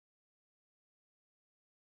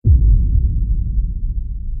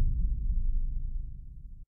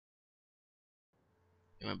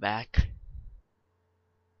We're back.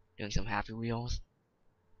 Doing some Happy Wheels.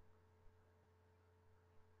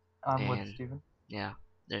 I'm with And Steven. yeah,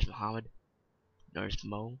 there's Muhammad. There's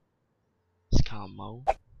Mo. It's called Mo.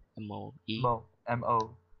 M-O-E. Mo.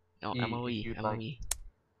 M-O. No, E if M-O-E. you'd like. M-O-E.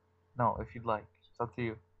 No, if you'd like. It's up to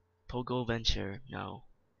you. Pogo Venture. No.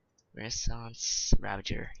 Renaissance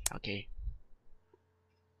Ravager. Okay.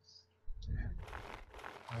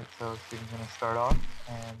 Alright, so Steven's gonna start off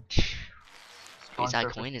and Is that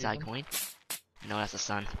start for coin? Is that Steven. coin? No, that's the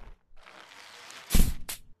sun.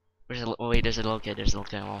 Where's the, oh wait, there's a little kid. There's a little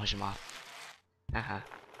kid. I'll push him off. Haha.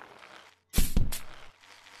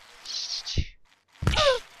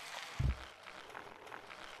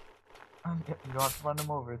 You don't have to run him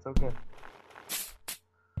over, it's okay.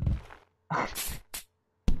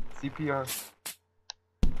 CPR.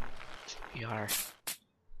 PR.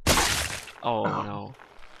 Oh no.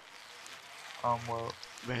 Well,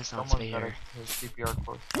 Renaissance someone got Fair. his CPR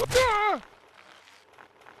course.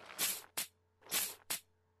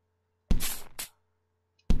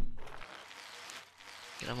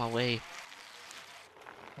 Get out of my way.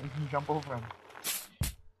 You can jump over him.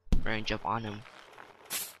 We're gonna jump on him.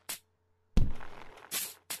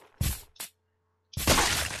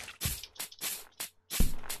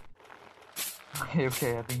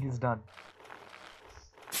 Okay, I think he's done.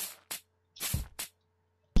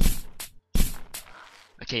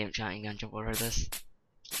 Okay, I'm trying to jump over this.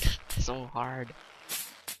 It's so hard.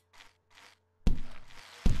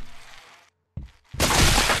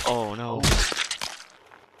 Oh no.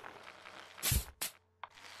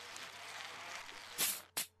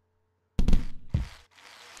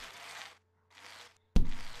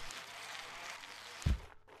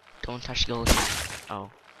 Don't touch skeleton. Oh.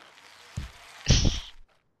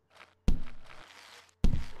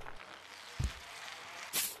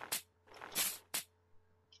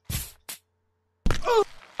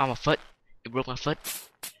 Oh, my foot. It broke my foot.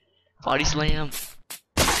 Body slam.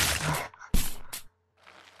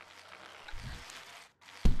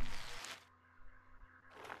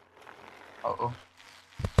 Uh-oh.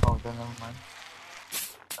 Oh, then never mind.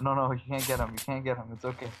 No, you can't get him. You can't get him. It's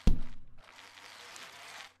okay.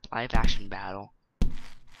 Live action battle.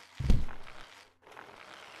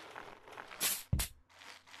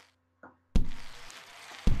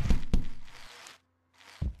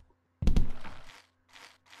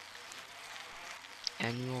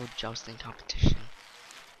 Annual jousting competition.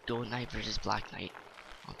 Gold Knight versus Black Knight.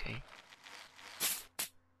 Okay.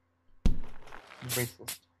 You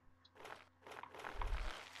racist.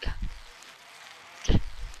 You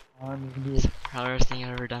can do it. Hardest thing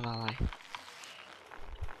I've ever done in my life.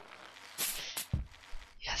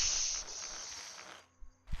 Yes.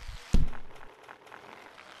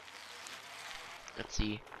 Let's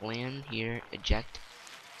see. Land here. Eject.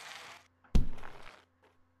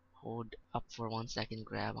 Hold up for 1 second.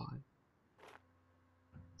 Grab on.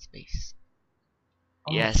 Space.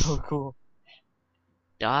 Oh, Yes. that's so cool.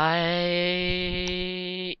 Die.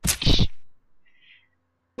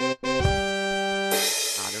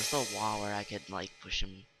 There's a wall where I could like push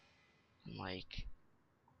him and like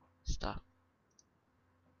stuff.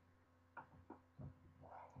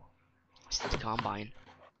 It's the combine.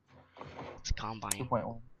 It's a combine.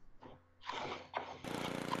 2.1.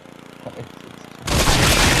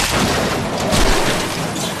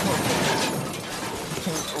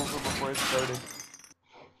 It's over before it started.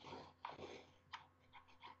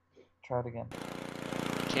 Try it again.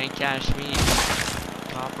 Can't catch me,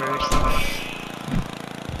 coppers.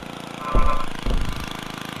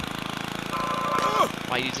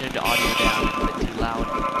 Why you turn the audio down? It's a bit too loud.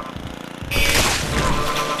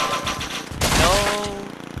 No.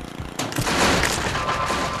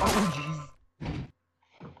 Oh jeez.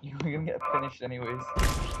 You were gonna get finished anyways.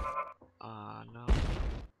 No.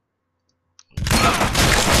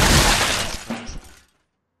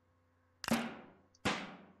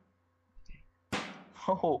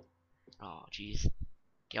 Oh. Oh jeez.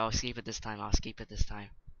 Okay, I'll escape it this time. I'll escape it this time.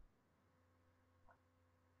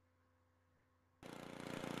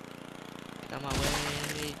 Get out of my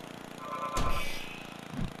way.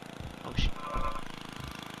 Oh shit.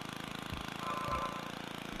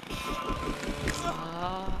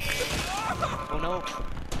 Oh no.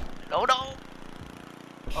 Oh no.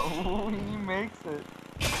 Oh, he makes it.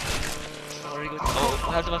 Oh, there he goes. Oh,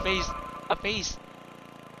 what happened to my face? My face.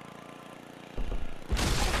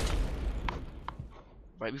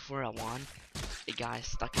 Right before I won, a guy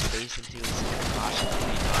stuck his face into his gosh.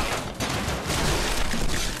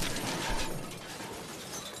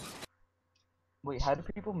 Wait, how do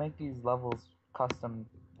people make these levels custom?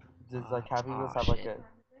 Does like Happy Wheels have shit. like a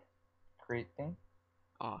create thing?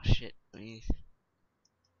 Oh shit. Let me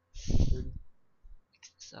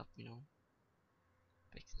this up, you know.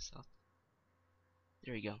 Pick this up.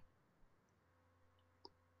 There we go.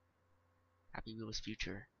 Happy Wheels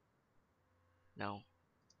future. No.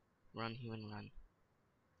 Run, human, run.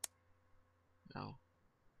 No.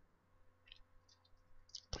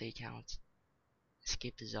 Play account.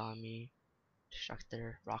 Escape the zombie.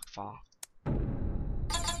 Destructor. Rockfall.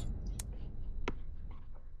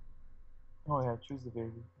 Oh yeah, choose the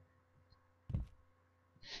baby.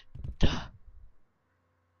 Duh.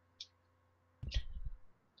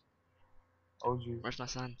 Oh jeez. Where's my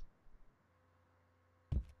son?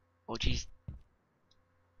 Oh jeez.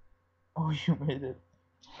 Oh, you made it.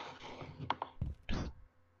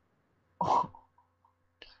 Oh.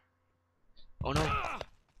 Oh no.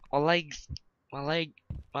 My legs. My leg.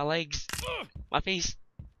 My legs. My face.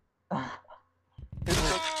 Oh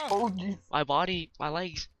jeez. My body. My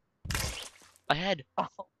legs. My head.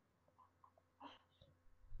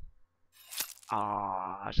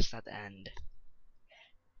 Ah, just at the end.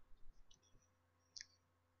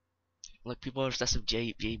 Look, people are obsessed with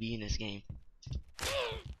JB in this game.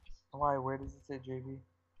 Why? Where does it say JB?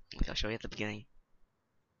 Look, I'll show you at the beginning.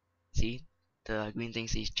 See? The green thing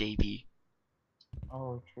says JB.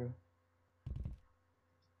 Oh, true.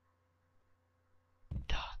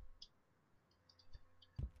 Duh.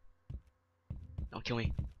 Don't kill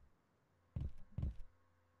me.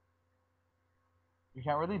 You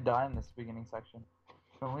can't really die in this beginning section.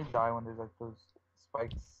 You can only die when there's like those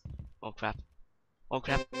spikes. Oh crap. Oh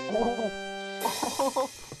crap. Oh!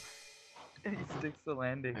 He sticks the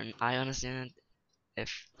landing. And I understand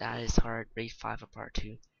if that is hard. Rate 5 of part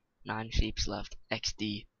 2. 9 shapes left.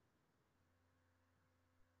 XD.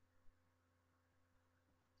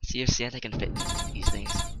 See if Santa can fit these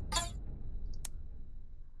things.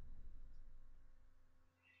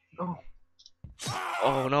 Oh.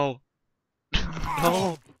 Oh no.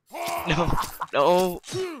 No. No. No.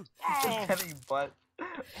 He's getting butt.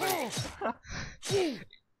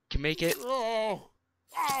 Can make it.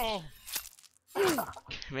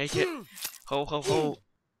 Can make it. Ho ho ho.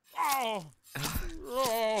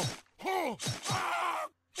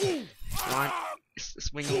 Come on.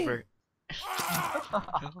 Swing over.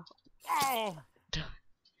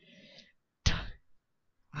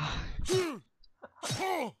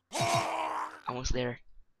 Almost there.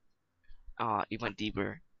 Aw, you went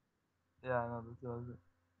deeper. Yeah, I know, this was it.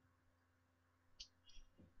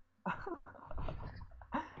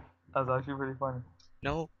 That was actually pretty funny.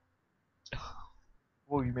 No.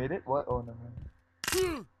 Whoa, you made it? What? Oh, no,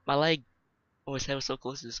 man. My leg. Oh, his head was so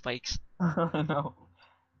close to the spikes. No.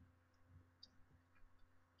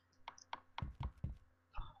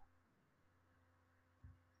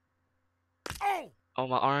 Oh,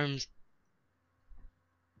 my arms.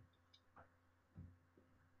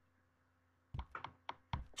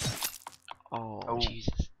 Oh,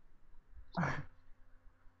 Jesus.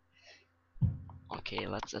 Okay,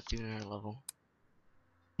 let's do another level.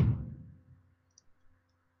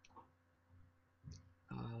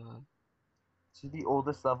 This is the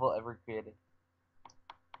oldest level ever created.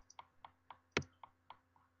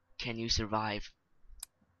 Can you survive?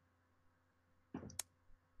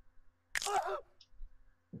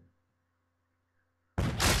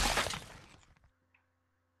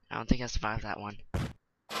 I don't think I survived that one.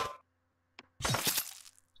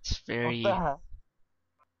 It's very What the heck?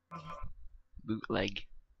 bootleg.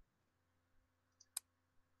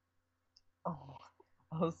 Oh,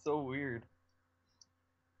 that was so weird.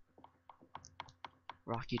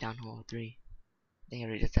 Rocky Downhill 3. I think I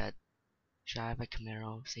already did that. Drive by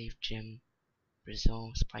Camaro, save Jim,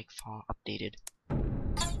 Brazil, Spike Fall, updated.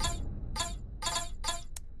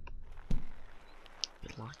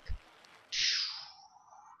 Good luck.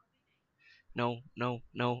 No, no,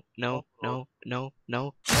 no, no, no, no,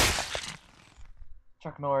 no.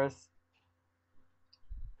 Chuck Norris.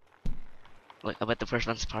 Look, I bet the first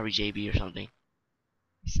one's probably JB or something.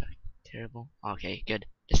 So, terrible. Okay, good.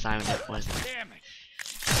 This time it wasn't. Damn it.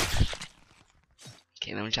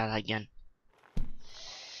 Okay, let me try that again.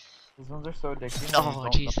 These ones are so addicting. Oh,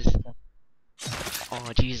 Jesus.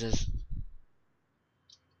 Oh, Jesus.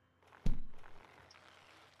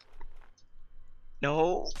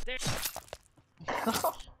 No.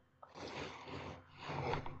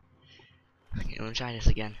 Okay, let me try this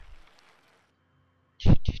again.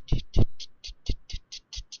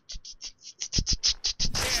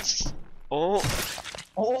 Oh,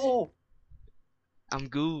 Oh! I'm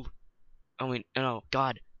goo. I mean, no,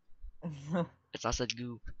 God. It's also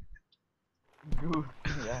goo. Goo.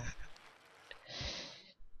 Yeah.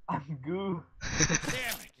 I'm goo.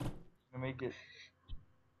 Damn it. To make it.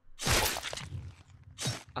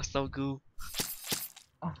 I'm so goo.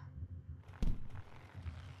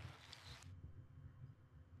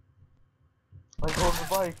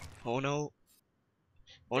 bike. Oh no.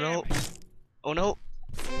 Oh no. Oh no.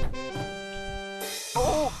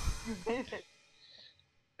 Oh, you made it.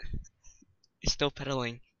 He's still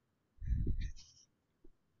pedaling.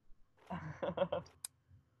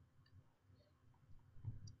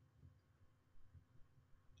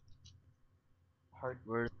 Hard.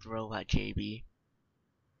 Word throw at JB.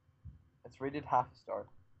 It's rated half a star.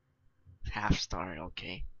 Half star,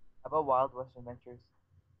 okay. How about Wild West Adventures?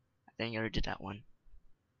 I think I already did that one.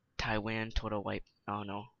 Taiwan total wipe. Oh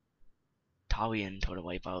no. Taiwan total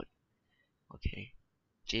wipeout. Okay.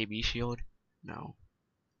 JB shield? No.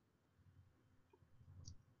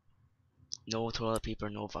 No toilet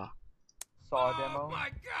paper Nova. Saw demo. Oh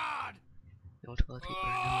my god! No toilet paper,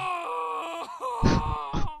 no.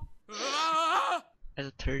 There's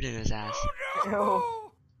a turd in his ass. Ew.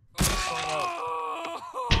 Oh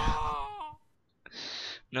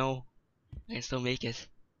No. I can still make it.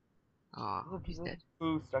 Aw, no. There's a he's piece of dead.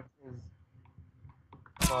 poo stuck to his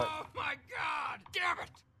butt. Oh my god! Damn it!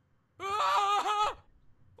 Oh!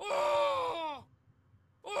 Oh!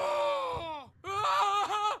 Oh! Oh!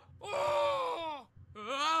 So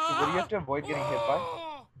what do you have to avoid getting hit by?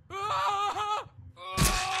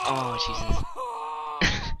 Oh, Jesus.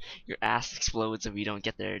 Your ass explodes if you don't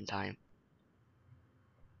get there in time.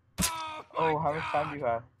 Oh, how much time do you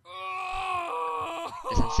have?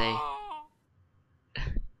 Doesn't say.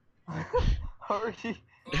 Hurry!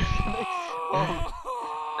 Oh,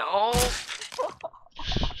 No!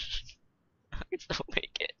 I can still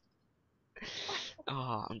make it.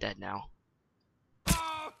 Oh, I'm dead now.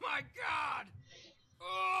 Oh my god!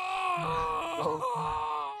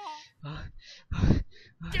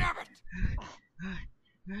 Damn it!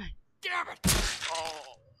 Damn it! Oh.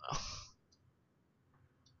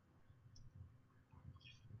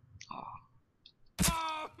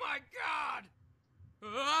 Oh my god!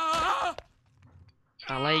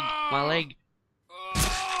 My leg! My leg!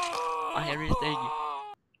 My everything!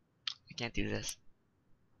 I can't do this.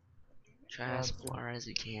 Try Yeah, as it's far as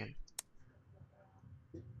you can.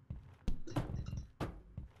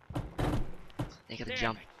 They gotta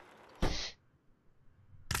jump.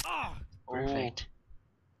 Perfect.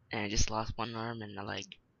 And I just lost one arm and a leg.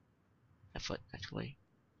 A foot, actually.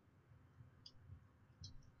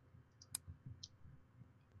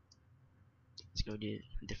 Let's go to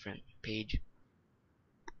a different page.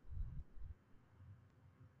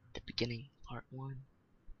 The beginning, part 1.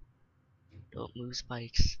 Don't move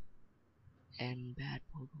spikes. And bad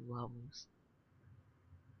pogo levels.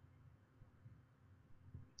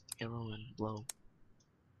 Arrow and blow.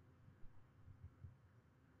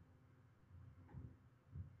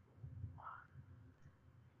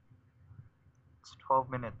 it's 12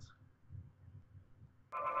 minutes.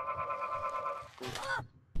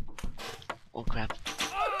 Oh crap.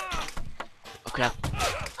 Oh crap.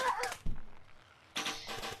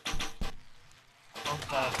 Oh,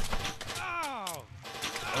 God.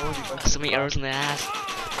 Oh, you got So many arrows in the ass.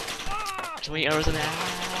 So many arrows in the ass.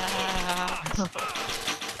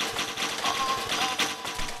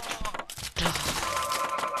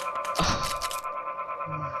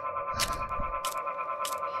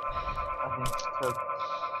 I think it took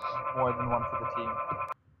more than one for the team.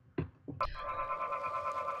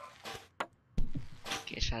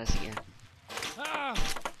 Okay, try this again.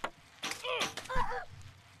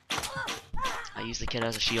 I use the kid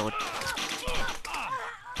as a shield.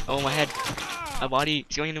 Oh, my head. My body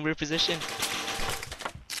is going in a weird position.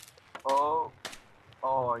 Oh.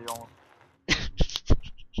 Oh, you almost.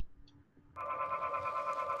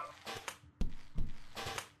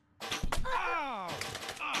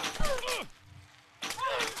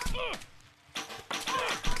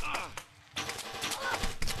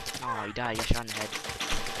 Oh, you died. You got shot in the head.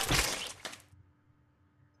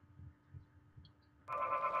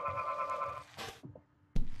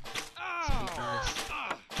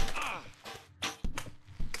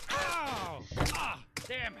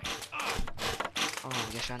 Damn it! Oh,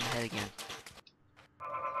 you got shot in the head again.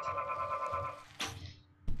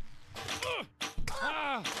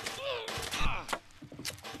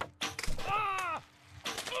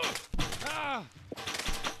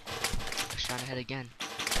 Got shot in the head again.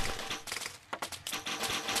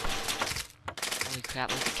 Holy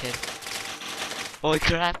crap, like a kid. Holy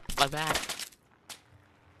crap, my back.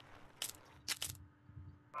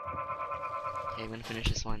 Okay, I'm gonna finish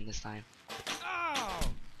this one this time.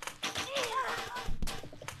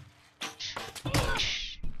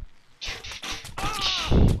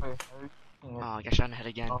 Wait, how are you doing it? Oh, I got shot in the head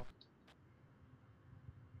again. Oh.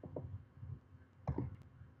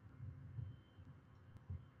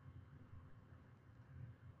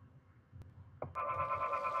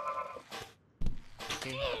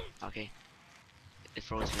 Okay. Okay. It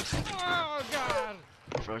froze for a second. Oh God!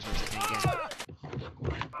 It froze for a second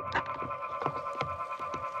again.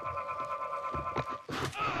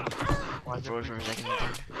 Why It is it froze for a freezing? second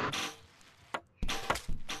again.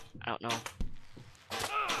 I don't know.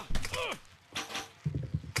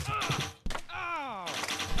 Ow!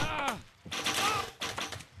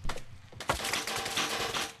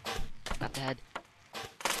 Not the head.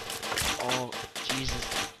 Oh Jesus.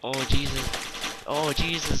 Oh Jesus. Oh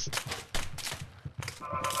Jesus.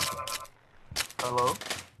 Hello?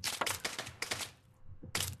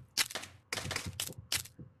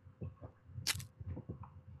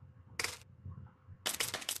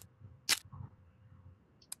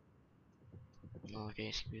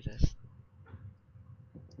 Okay, screw this.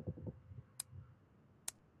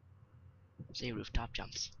 Say rooftop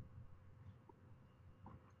jumps.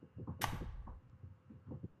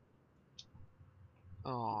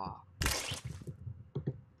 Oh,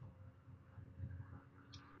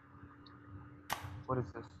 What is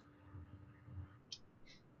this?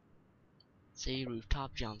 say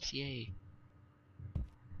rooftop jumps. Yay.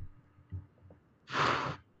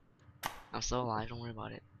 I'm still alive. Don't worry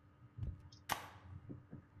about it.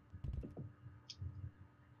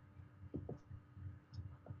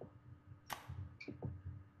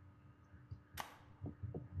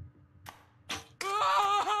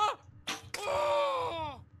 Ah!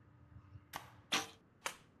 Oh!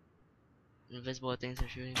 Invisible things are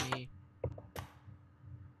shooting me.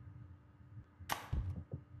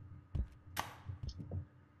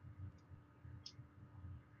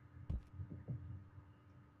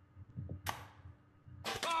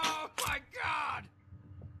 Oh my God!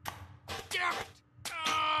 Damn it!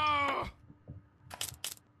 Oh!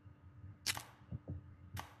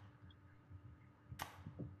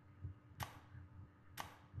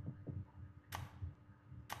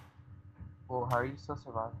 Well, how are you still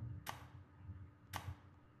surviving?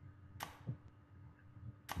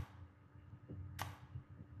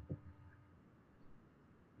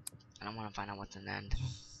 I don't want to find out what's in the end. It's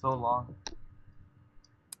just so long.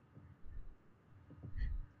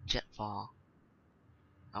 Jetfall.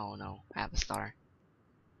 Oh no, I have a star.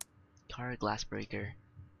 Car glass breaker.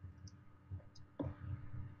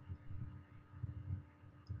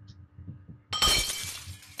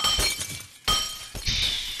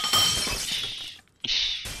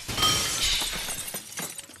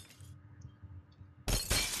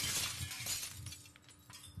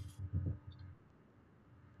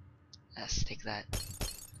 Let's take that.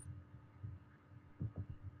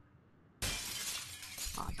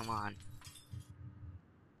 Oh, come on.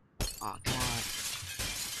 Oh, come on.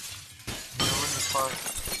 You're in the car.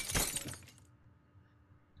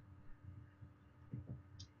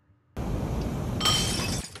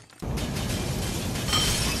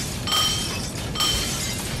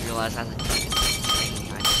 Realize that's a thing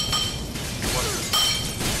behind it.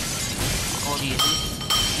 Oh,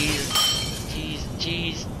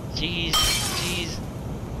 Jeez. Jeez.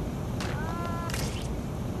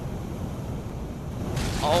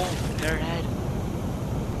 Oh, her head.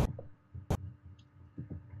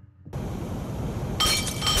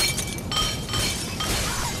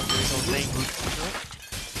 There's something.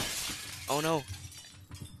 Oh no.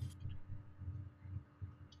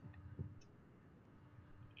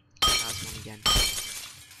 That's one again.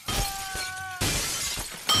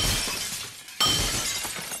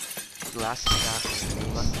 Glass stuff.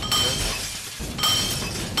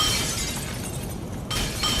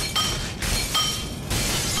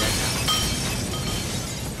 Dead now.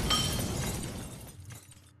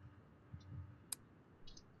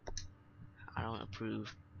 I don't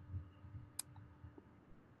approve.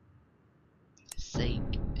 Say,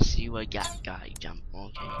 see what guy jump.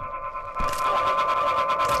 Okay.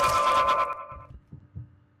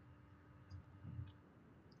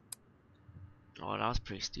 Oh, that was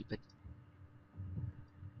pretty stupid.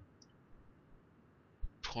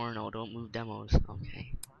 Porno, don't move demos.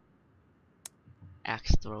 Okay.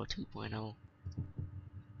 Axe throw 2.0.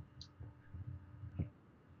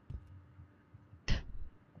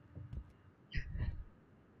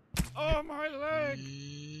 Oh my leg!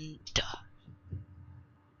 Duh.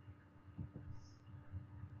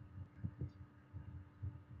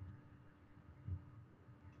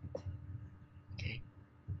 Okay.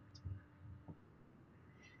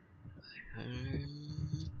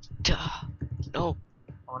 Duh. No.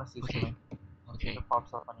 I want to see Okay. something. Okay. It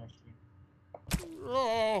pops up on your screen.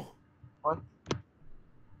 Oh! What?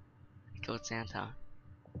 Code Santa.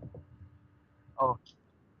 Oh.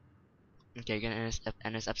 Okay, gonna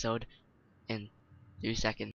end this episode in 2 seconds.